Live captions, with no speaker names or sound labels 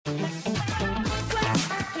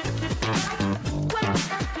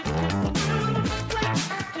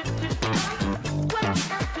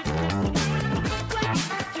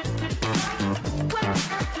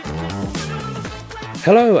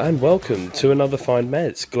Hello and welcome to another Find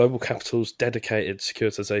Meds, Global Capital's dedicated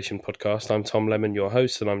securitization podcast. I'm Tom Lemon, your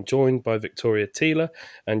host, and I'm joined by Victoria Teeler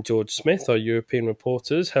and George Smith, our European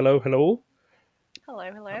reporters. Hello, hello.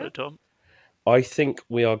 Hello, Tom. I think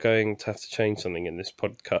we are going to have to change something in this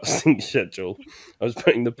podcasting schedule. I was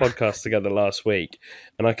putting the podcast together last week,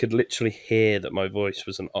 and I could literally hear that my voice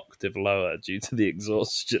was an octave lower due to the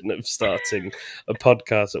exhaustion of starting a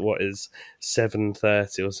podcast at what is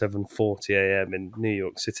 7:30 or 7:40 a.m. in New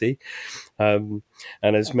York City. And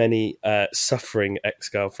as many suffering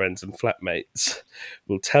ex-girlfriends and flatmates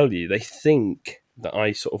will tell you, they think that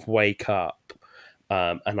I sort of wake up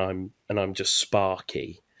and I'm just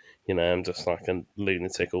sparky. You know, I'm just like a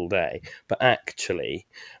lunatic all day. But actually,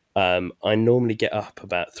 I normally get up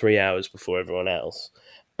about 3 hours before everyone else,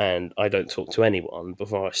 and I don't talk to anyone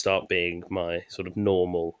before I start being my sort of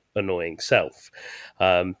normal, annoying self.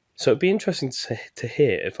 So it'd be interesting to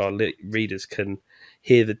hear if our readers can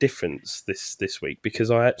hear the difference this week,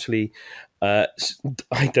 because I actually I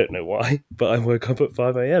don't know why, but I woke up at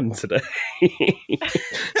 5 a.m. today.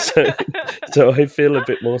 so I feel a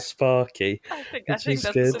bit more sparky. I think Which that's is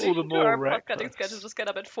the good. solution All the to more our reckless. podcasting schedule. Just get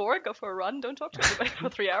up at 4, go for a run, don't talk to anybody for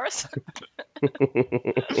 3 hours.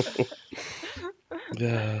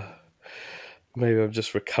 Yeah. Maybe I've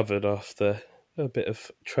just recovered after a bit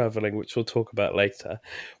of travelling, which we'll talk about later.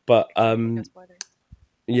 But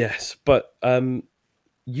yes, but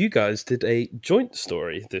you guys did a joint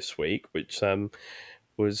story this week, which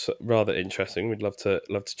was rather interesting. We'd love to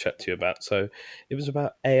chat to you about. So it was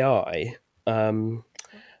about AI, and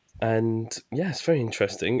yeah, it's very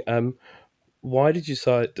interesting. Why did you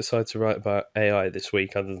decide to write about AI this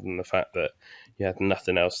week, other than the fact that you had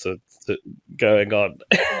nothing else to going on?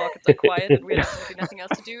 The markets are quiet and we have absolutely nothing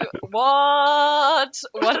else to do.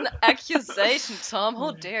 What an accusation, Tom.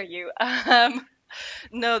 How dare you?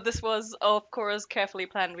 No, this was, of course, carefully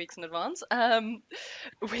planned weeks in advance.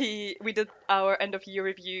 We did our end of year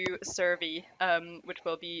review survey, which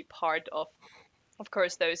will be part of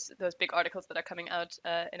course, those big articles that are coming out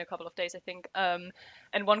in a couple of days, I think.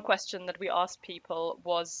 And one question that we asked people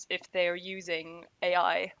was if they're using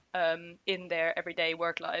AI in their everyday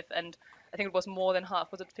work life, and I think it was more than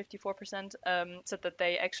half. Was it 54%? Said that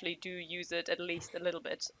they actually do use it at least a little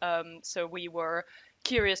bit. So we were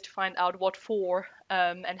curious to find out what for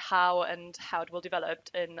and how it will develop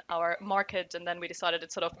in our market. And then we decided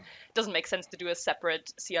it sort of doesn't make sense to do a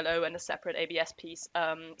separate CLO and a separate ABS piece.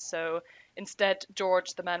 So instead,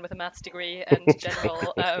 George, the man with a maths degree and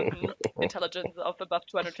general intelligence of above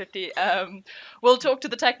 250, will talk to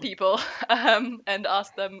the tech people and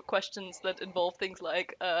ask them questions that involve things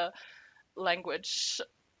like language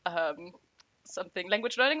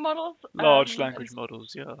language learning models. Large language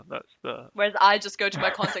models, yeah, that's the... Whereas I just go to my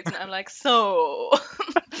context and I'm like, so,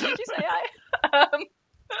 did you say I?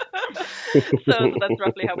 So that's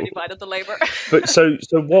roughly how we divided the labor. But so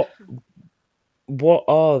what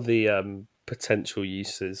are the potential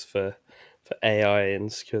uses for AI in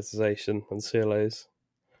securitization and CLOs?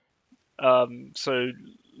 So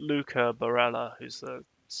Luca Barella, who's the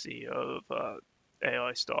CEO of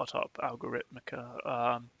AI startup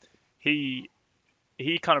Algorithmica, he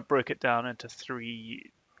kind of broke it down into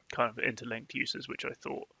three kind of interlinked uses, which I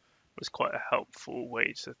thought was quite a helpful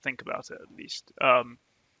way to think about it, at least.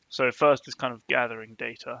 So first is kind of gathering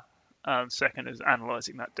data, and second is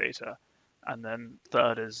analyzing that data, and then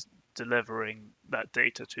third is delivering that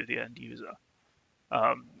data to the end user.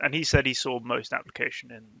 And he said he saw most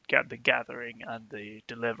application in the gathering and the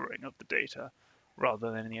delivering of the data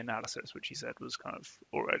rather than the analysis, which he said was kind of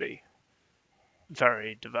already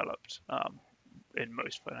very developed in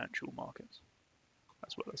most financial markets,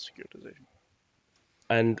 as well as securitization.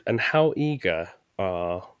 And how eager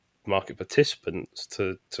are market participants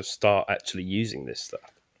to start actually using this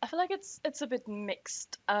stuff? I feel like it's a bit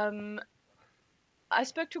mixed. I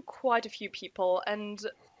spoke to quite a few people, and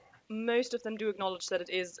most of them do acknowledge that it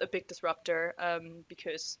is a big disruptor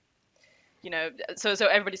because, you know, so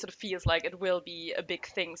everybody sort of feels like it will be a big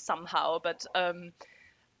thing somehow, but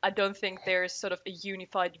I don't think there's sort of a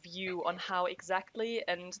unified view on how exactly,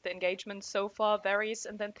 and the engagement so far varies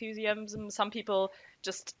in the enthusiasm. Some people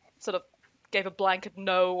just sort of gave a blanket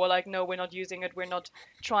no, or like, no, we're not using it, we're not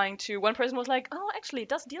trying to. One person was like, oh, actually,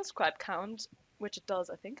 does DealScribe count? Which it does,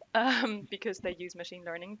 I think, because they use machine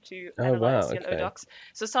learning to analyze CLO docs.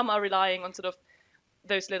 So some are relying on sort of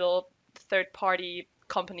those little third-party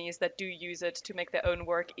companies that do use it to make their own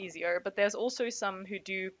work easier. But there's also some who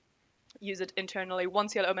do use it internally. One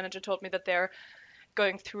CLO manager told me that they're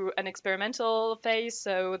going through an experimental phase,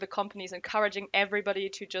 so the company is encouraging everybody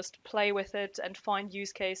to just play with it and find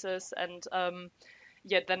use cases and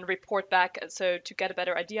then report back. So to get a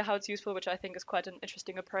better idea how it's useful, which I think is quite an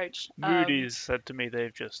interesting approach. Moody's said to me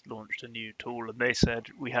they've just launched a new tool, and they said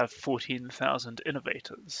we have 14,000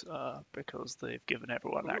 innovators because they've given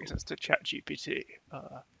everyone access to ChatGPT.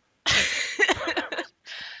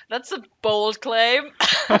 That's a bold claim.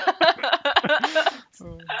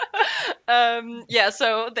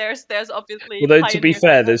 So there's obviously. Although to be pioneers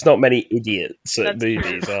fair, there. there's not many idiots at That's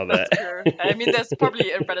Moody's, true. are there? That's true. I mean, there's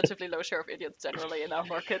probably a relatively low share of idiots generally in our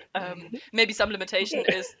market. Maybe some limitation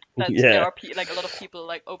is that Yeah. there are like a lot of people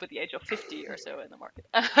like over the age of 50 or so in the market.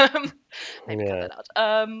 Maybe Yeah. cut that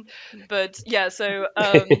out. But yeah, so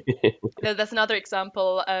there's another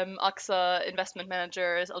example. AXA investment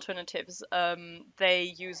managers alternatives.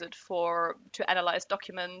 They use it to analyze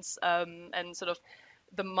documents and sort of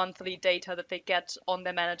the monthly data that they get on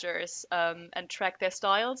their managers and track their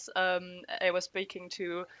styles. I was speaking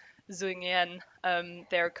to Zung Yen,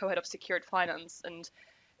 their co-head of secured finance, and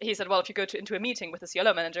he said, well, if you go into a meeting with a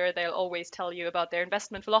CLO manager, they'll always tell you about their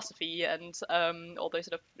investment philosophy and although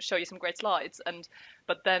sort of show you some great slides.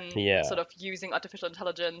 But then Yeah. sort of using artificial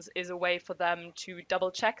intelligence is a way for them to double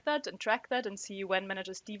check that and track that and see when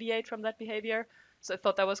managers deviate from that behavior. So I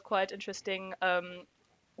thought that was quite interesting.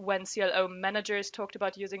 When CLO managers talked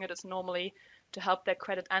about using it, it's normally to help their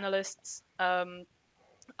credit analysts analyze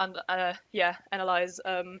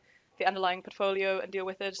the underlying portfolio and deal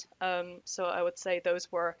with it. So I would say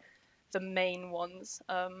those were the main ones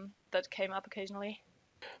that came up occasionally.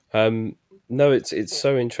 No, it's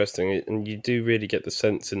so interesting, and you do really get the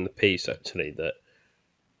sense in the piece actually that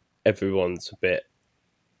everyone's a bit.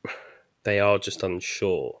 They are just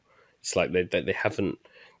unsure. It's like they haven't.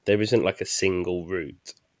 There isn't like a single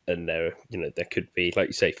route, and there could be, like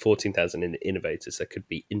you say, 14,000 innovators. There could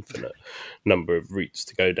be infinite number of routes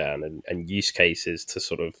to go down and use cases to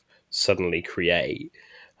sort of suddenly create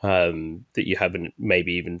that you haven't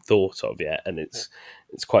maybe even thought of yet, and it's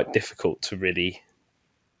quite difficult to really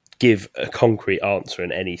give a concrete answer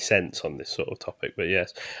in any sense on this sort of topic. But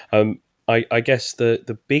yes, I guess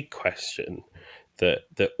the big question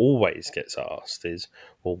that always gets asked is,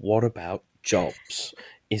 well, what about jobs?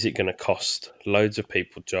 Is it going to cost loads of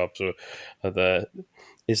people jobs, or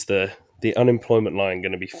is the unemployment line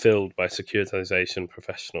going to be filled by securitization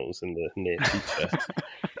professionals in the near future?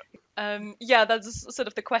 That's sort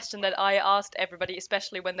of the question that I asked everybody,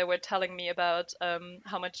 especially when they were telling me about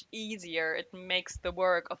how much easier it makes the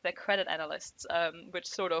work of their credit analysts, which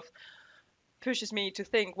sort of pushes me to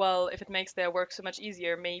think, well, if it makes their work so much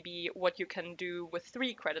easier, maybe what you can do with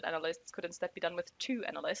 3 credit analysts could instead be done with 2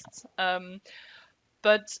 analysts.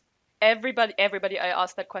 But everybody I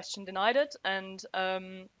asked that question denied it and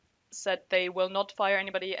said they will not fire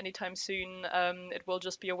anybody anytime soon. It will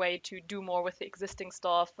just be a way to do more with the existing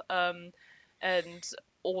staff. And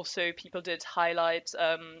also people did highlight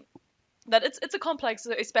that it's a complex,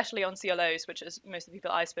 especially on CLOs, which is most of the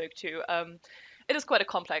people I spoke to. It is quite a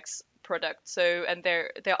complex product. So, and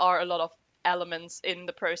there are a lot of elements in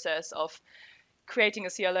the process of creating a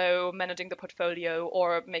CLO, managing the portfolio,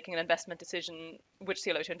 or making an investment decision which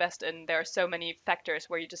CLO to invest in. There are so many factors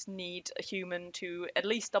where you just need a human to at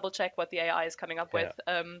least double check what the AI is coming up with,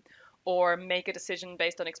 or make a decision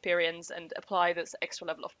based on experience and apply this extra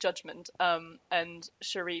level of judgment. And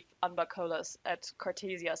Sharif Anbakolas at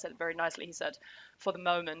Cartesia said it very nicely. He said, for the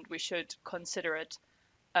moment, we should consider it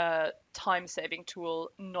a time-saving tool,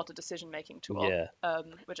 not a decision-making tool,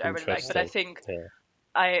 which I really like. But I think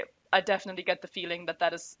I definitely get the feeling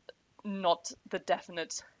that is not the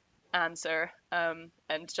definite answer. And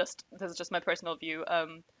this is just my personal view. I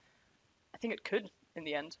think it could in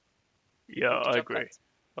the end. Yeah, I agree.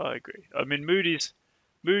 I agree. I mean, Moody's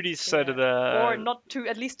said that, or not to,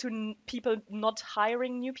 at least to people not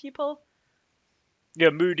hiring new people.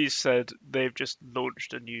 Yeah, Moody's said they've just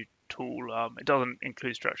launched a new tool. It doesn't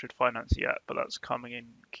include structured finance yet, but that's coming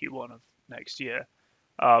in Q1 of next year.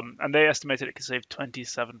 And they estimated it could save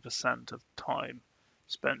 27% of time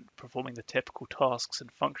spent performing the typical tasks and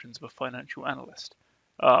functions of a financial analyst.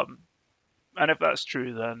 And if that's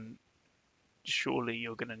true, then surely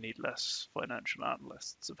you're going to need less financial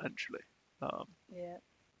analysts eventually.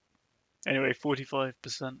 Anyway,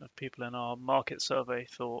 45% of people in our market survey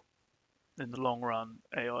thought in the long run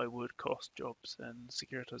AI would cost jobs in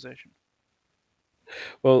securitization.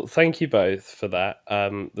 Well, thank you both for that.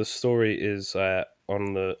 The story is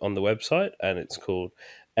on the website, and it's called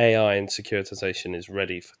AI in Securitization is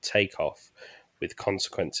Ready for Takeoff with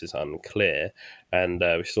Consequences Unclear. And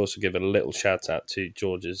we should also give a little shout out to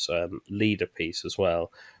George's leader piece as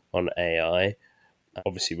well on AI.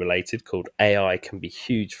 obviously related, called AI Can Be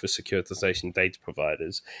Huge for Securitization Data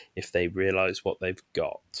Providers if they realize what they've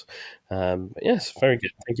got. But yes, very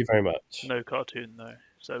good. Thank you very much. No cartoon though.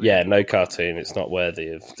 So yeah, no cartoon. It's not worthy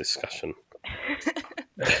of discussion.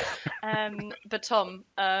 But Tom,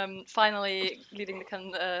 finally leading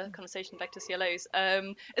the conversation back to CLOs.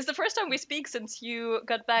 It's the first time we speak since you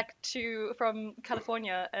got back from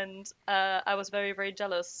California, and I was very, very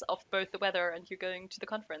jealous of both the weather and you going to the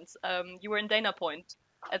conference. You were in Dana Point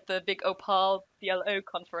at the big Opal CLO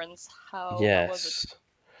conference. How was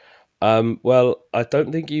it? Well, I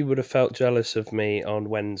don't think you would have felt jealous of me on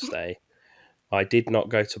Wednesday. I did not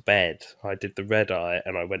go to bed. I did the red eye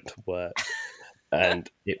and I went to work. And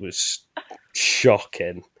it was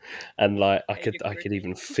shocking, and like I could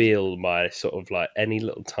even feel my sort of like any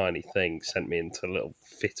little tiny thing sent me into a little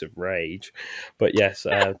fit of rage. But yes,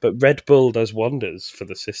 but Red Bull does wonders for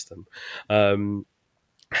the system.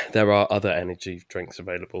 There are other energy drinks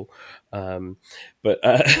available, but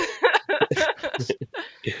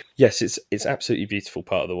yes, it's absolutely beautiful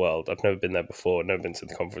part of the world. I've never been there before, never been to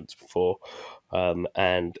the conference before,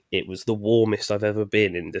 and it was the warmest I've ever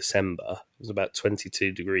been in December. It was about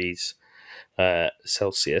 22 degrees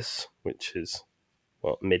Celsius, which is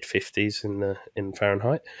mid 50s in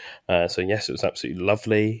Fahrenheit. So yes, it was absolutely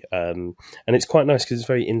lovely, and it's quite nice because it's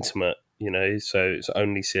very intimate, So it's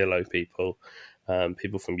only CLO people.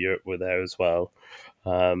 People from Europe were there as well,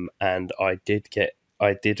 and I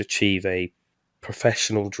did achieve a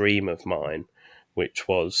professional dream of mine, which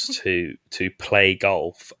was to play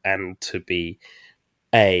golf and to be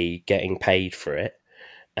A, getting paid for it,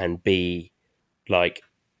 and B, like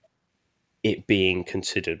it being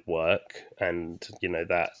considered work, and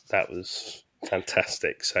that was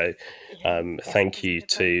fantastic. So thank you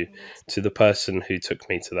to the person who took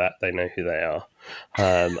me to that. They know who they are.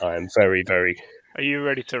 I am very, very Are you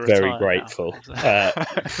ready to retire? Very grateful.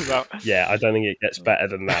 Yeah, I don't think it gets better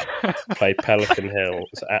than that. Played Pelican Hill.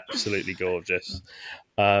 It's absolutely gorgeous.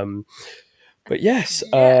 But yes.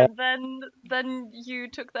 Then you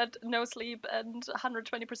took that no sleep and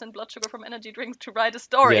 120% blood sugar from energy drinks to write a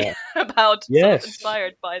story about, sort of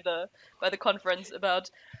inspired by the conference, about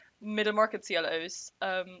middle market CLOs.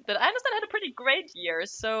 That I understand had a pretty great year,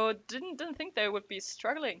 so didn't think they would be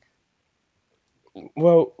struggling.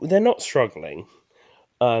 Well, they're not struggling.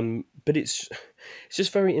 But it's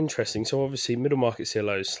just very interesting. So obviously, middle market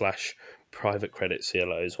CLOs / private credit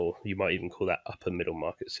CLOs, or you might even call that upper middle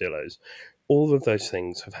market CLOs, all of those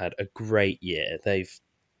things have had a great year. They've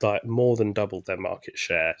more than doubled their market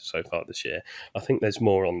share so far this year. I think there's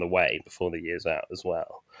more on the way before the year's out as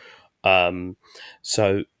well.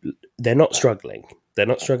 So they're not struggling. They're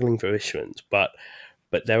not struggling for issuance, but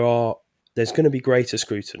there's going to be greater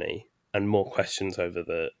scrutiny and more questions over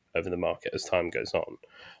the market as time goes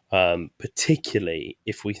on, particularly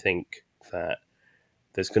if we think that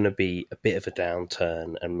there's going to be a bit of a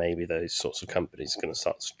downturn and maybe those sorts of companies are going to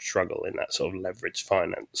start to struggle in that sort of leveraged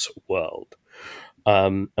finance world.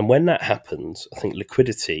 And when that happens, I think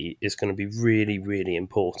liquidity is going to be really, really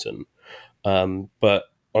important. But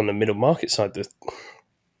on the middle market side, the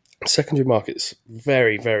secondary market's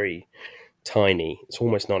very, very tiny. It's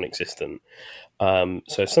almost non-existent. So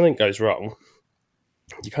if something goes wrong,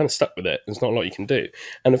 you're kind of stuck with it. There's not a lot you can do.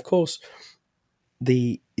 And of course,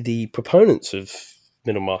 the proponents of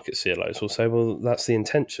middle market CLOs will say, well, that's the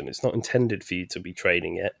intention. It's not intended for you to be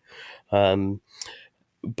trading it.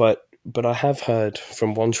 But I have heard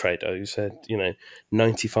from one trader who said,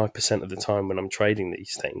 95% of the time when I'm trading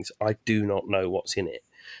these things, I do not know what's in it.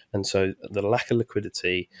 And so the lack of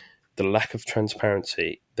liquidity, the lack of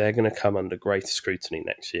transparency, they're going to come under greater scrutiny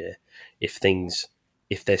next year if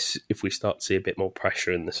we start to see a bit more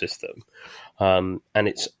pressure in the system. And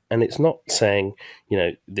it's not saying,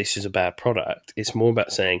 this is a bad product. It's more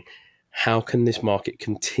about saying, how can this market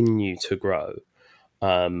continue to grow?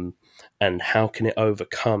 And how can it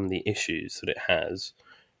overcome the issues that it has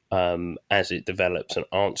as it develops and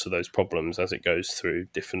answer those problems as it goes through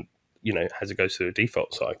different, as it goes through a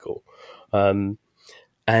default cycle.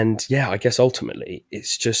 And yeah, I guess ultimately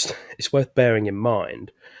it's worth bearing in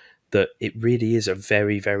mind that it really is a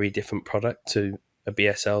very, very different product to a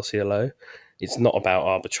BSL CLO. It's not about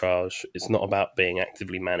arbitrage. It's not about being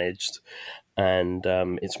actively managed. And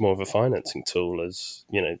it's more of a financing tool, as,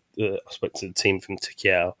 I spoke to the team from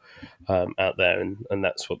Tikiao out there, and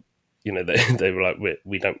that's what, they were like,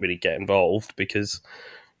 we don't really get involved because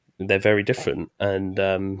they're very different. And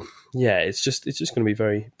it's just going to be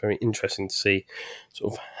very, very interesting to see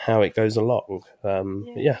sort of how it goes along.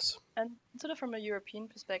 Yes. And sort of from a European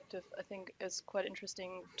perspective, I think it's quite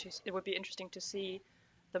interesting. It would be interesting to see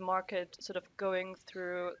the market sort of going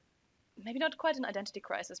through maybe not quite an identity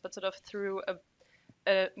crisis, but sort of through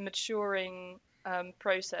a maturing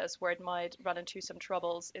process where it might run into some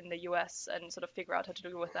troubles in the US and sort of figure out how to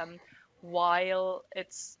deal with them, while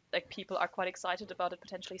it's like people are quite excited about it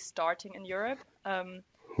potentially starting in Europe.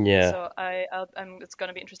 Yeah. So it's going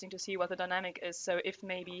to be interesting to see what the dynamic is. So if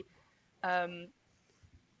maybe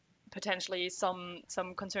potentially some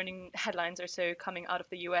concerning headlines or so coming out of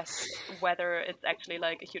the US, whether it's actually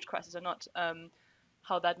like a huge crisis or not,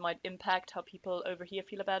 how that might impact how people over here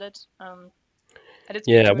feel about it. I did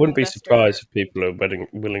speak Yeah, I to an wouldn't be investor. surprised if people are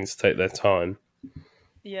willing to take their time.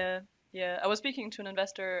 Yeah. I was speaking to an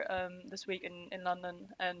investor this week in London,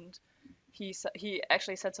 and he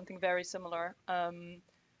actually said something very similar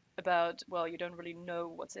about, well, you don't really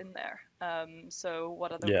know what's in there. So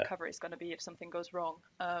what are the recoveries going to be if something goes wrong?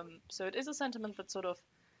 So it is a sentiment that sort of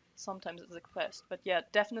sometimes is expressed. But yeah,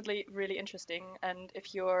 definitely really interesting. And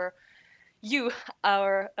if you,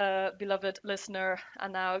 our beloved listener, are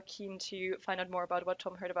now keen to find out more about what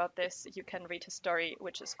Tom heard about this, you can read his story,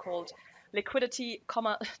 which is called Liquidity,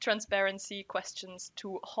 Transparency Questions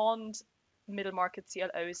to Haunt Middle Market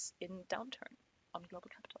CLOs in Downturn on Global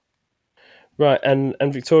Capital. Right, and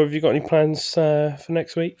Victoria, have you got any plans for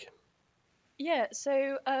next week? Yeah,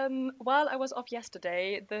 so while I was off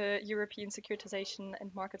yesterday, the European Securitization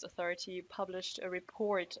and Markets Authority published a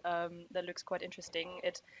report that looks quite interesting.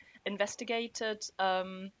 It investigated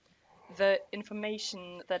the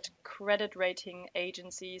information that credit rating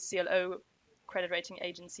agencies, CLO credit rating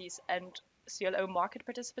agencies, and CLO market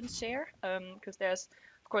participants share, because there's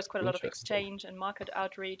of course quite a lot of exchange and market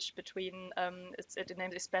outreach between.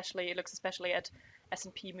 It looks especially at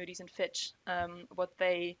S&P, Moody's, and Fitch, what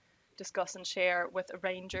they discuss and share with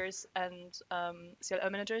arrangers and CLO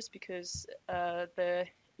managers, because the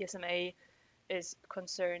ESMA is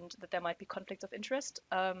concerned that there might be conflicts of interest,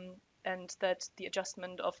 and that the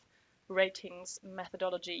adjustment of ratings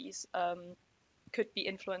methodologies could be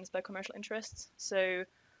influenced by commercial interests. So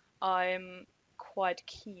I'm quite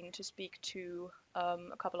keen to speak to a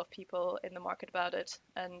couple of people in the market about it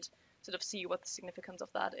and sort of see what the significance of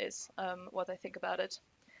that is, what they think about it.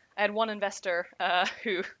 I had one investor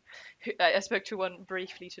who I spoke to one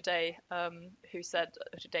briefly today, who said,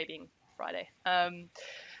 today being Friday,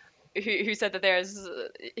 who said that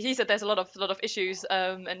there's a lot of issues,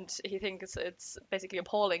 and he thinks it's basically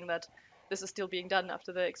appalling that this is still being done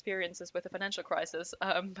after the experiences with the financial crisis.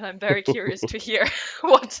 But I'm very curious to hear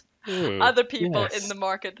what other people in the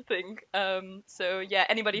market think. So yeah,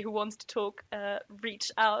 anybody who wants to talk,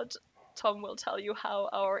 reach out. Tom will tell you how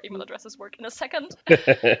our email addresses work in a second.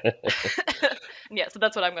 Yeah, so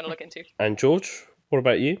that's what I'm going to look into. And George, what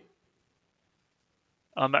about you?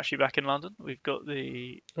 I'm actually back in London. We've got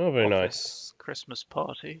the very nice Christmas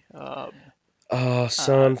party.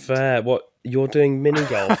 So unfair. What, you're doing mini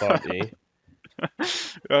golf, aren't you?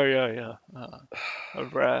 Oh yeah. A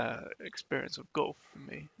rare experience of golf for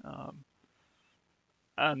me.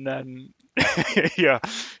 And then, your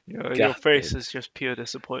face is just pure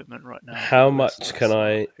disappointment right now. How much can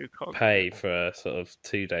I pay for a sort of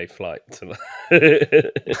 2-day flight to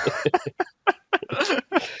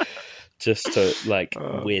just to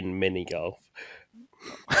win mini golf?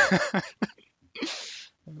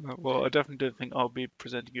 Well, I definitely don't think I'll be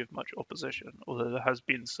presenting you with much opposition, although there has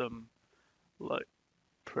been some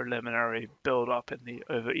preliminary build up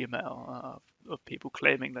over email of people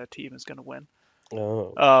claiming their team is going to win.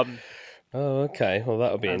 Okay. Well,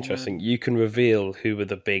 that'll be interesting. You can reveal who were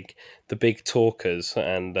the big talkers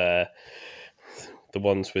and the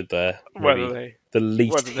ones with the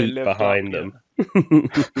least heat behind them.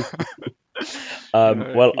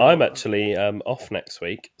 Well, I'm actually off next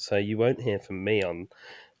week, so you won't hear from me on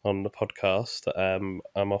the podcast. I'm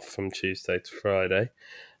off from Tuesday to Friday.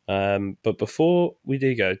 But before we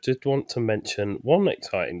do go, just want to mention one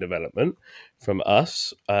exciting development from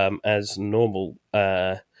us. As normal,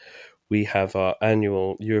 we have our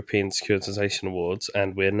annual European Securitization Awards,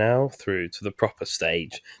 and we're now through to the proper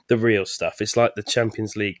stage, the real stuff. It's like the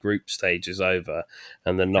Champions League group stage is over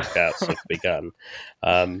and the knockouts have begun.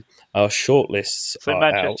 Our shortlists are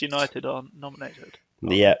Manchester out. United are nominated.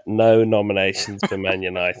 Yeah, no nominations for Man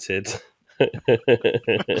United.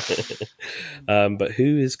 But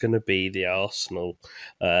who is going to be the Arsenal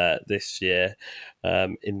this year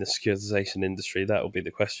in the securitization industry? That will be the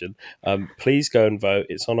question. Please go and vote.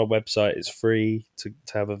 It's on our website. It's free to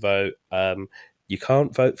have a vote. You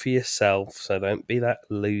can't vote for yourself, so don't be that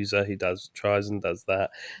loser who tries and does that.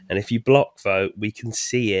 And if you block vote, we can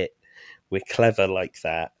see it. We're clever like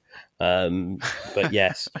that. But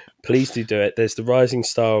yes, please do it. There's the Rising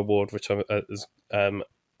Star Award, which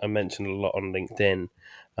I mentioned a lot on LinkedIn.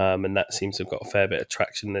 and that seems to have got a fair bit of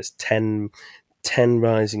traction. There's 10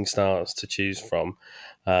 rising stars to choose from.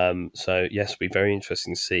 So yes, it'll be very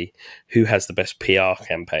interesting to see who has the best PR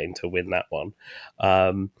campaign to win that one.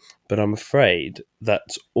 But I'm afraid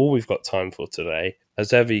that's all we've got time for today.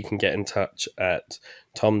 As ever, you can get in touch at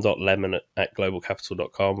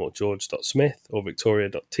tom.lemon@globalcapital.com or george.smith or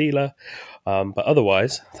victoria.teeler. But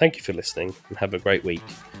otherwise, thank you for listening and have a great week.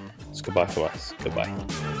 It's goodbye from us.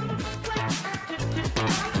 Goodbye.